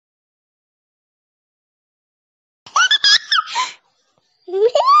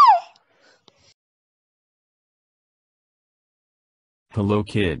Hello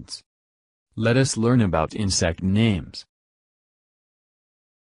kids. Let us learn about insect names.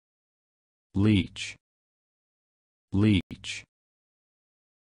 Leech. Leech.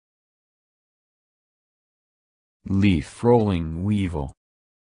 Leaf-rolling weevil.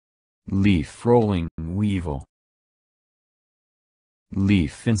 Leaf-rolling weevil.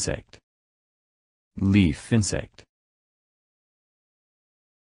 Leaf insect. Leaf insect.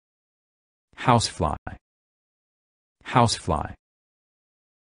 Housefly. Housefly.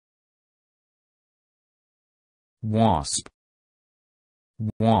 Wasp.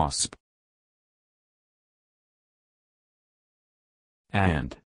 Wasp.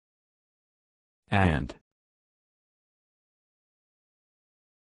 Ant. Ant.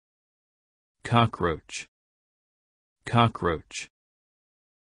 Cockroach. Cockroach.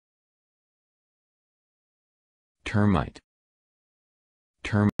 Termite.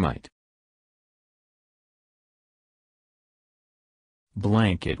 Termite.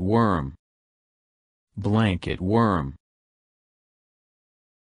 Blanket worm. Blanket worm.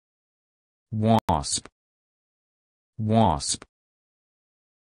 Wasp. Wasp.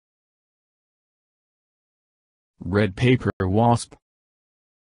 Red paper wasp.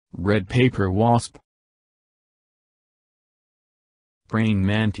 Red paper wasp. Praying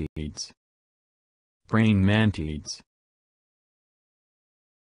mantids. Praying mantids.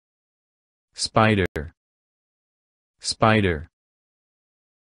 Spider. Spider.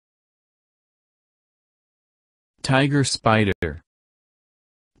 Tiger spider.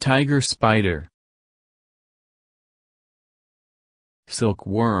 Tiger spider.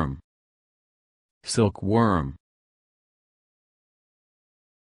 Silkworm. Silkworm.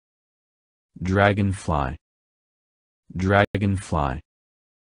 Dragonfly. Dragonfly.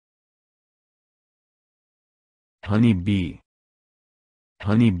 Honeybee.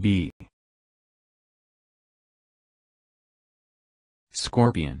 Honeybee.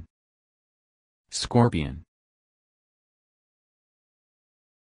 Scorpion. Scorpion.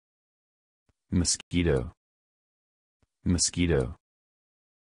 Mosquito. Mosquito.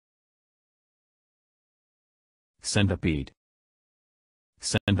 Centipede.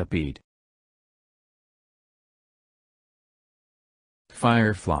 Centipede.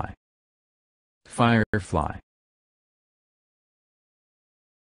 Firefly. Firefly.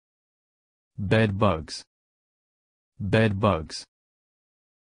 Bedbugs. Bedbugs.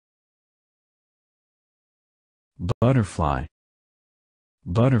 Butterfly.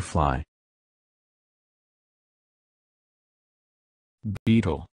 Butterfly.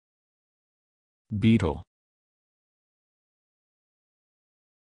 Beetle. Beetle.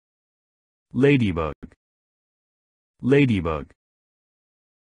 Ladybug. Ladybug.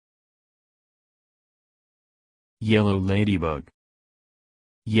 Yellow ladybug.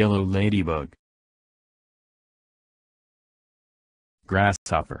 Yellow ladybug.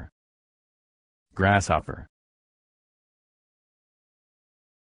 Grasshopper. Grasshopper.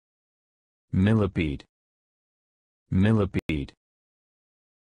 Millipede. Millipede.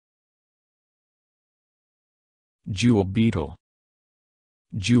 Jewel beetle.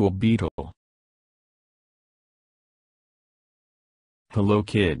 Jewel beetle. Hello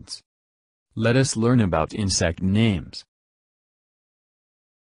kids. Let us learn about insect names.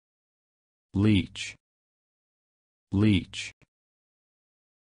 Leech. Leech.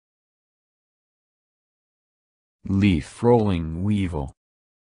 Leaf-rolling weevil.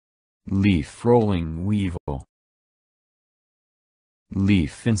 Leaf-rolling weevil.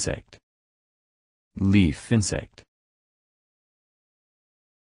 Leaf insect. Leaf insect.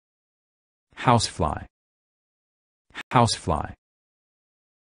 Housefly. Housefly.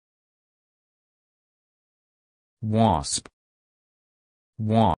 Wasp.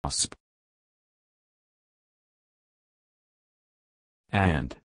 Wasp.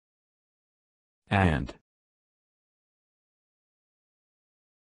 Ant. Ant.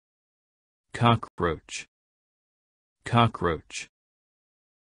 Cockroach. Cockroach.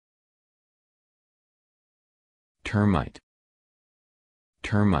 Termite.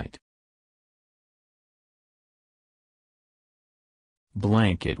 Termite.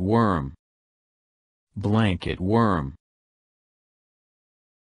 Blanket worm. Blanket worm.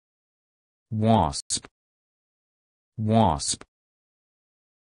 Wasp. Wasp.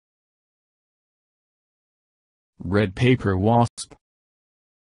 Red paper wasp.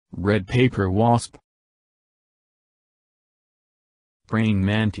 Red paper wasp. Praying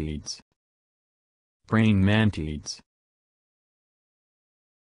mantids. Praying mantids.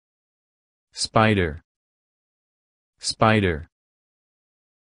 Spider. Spider.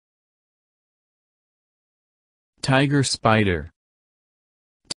 Tiger spider.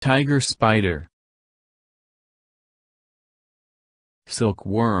 Tiger spider.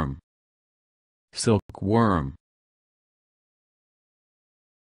 Silkworm. Silkworm.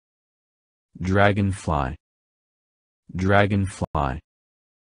 Dragonfly. Dragonfly.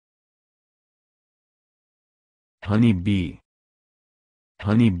 Honeybee.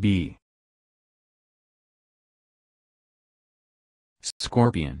 Honeybee.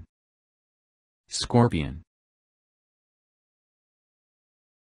 Scorpion. Scorpion.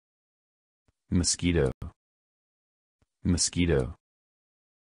 Mosquito. Mosquito.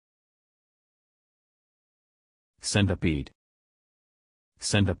 Centipede.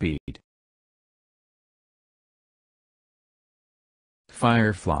 Centipede.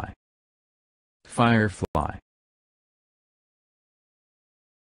 Firefly. Firefly.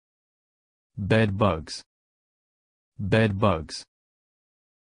 Bedbugs. Bedbugs.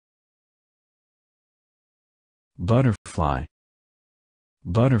 Butterfly.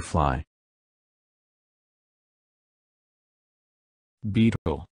 Butterfly.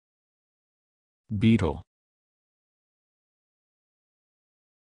 Beetle. Beetle.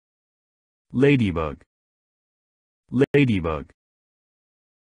 Ladybug. Ladybug.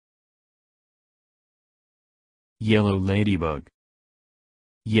 Yellow ladybug.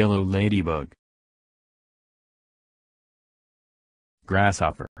 Yellow ladybug.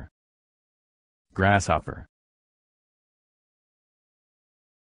 Grasshopper. Grasshopper.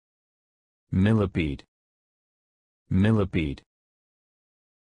 Millipede. Millipede.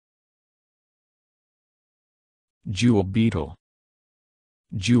 Jewel beetle.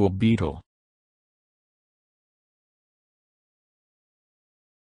 Jewel beetle.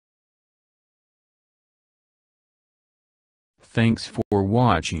 Thanks for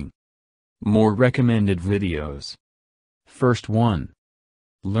watching. More recommended videos. First one.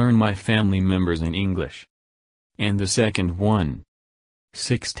 Learn my family members in English. And the second one.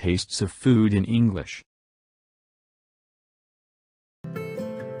 6 tastes of food in English.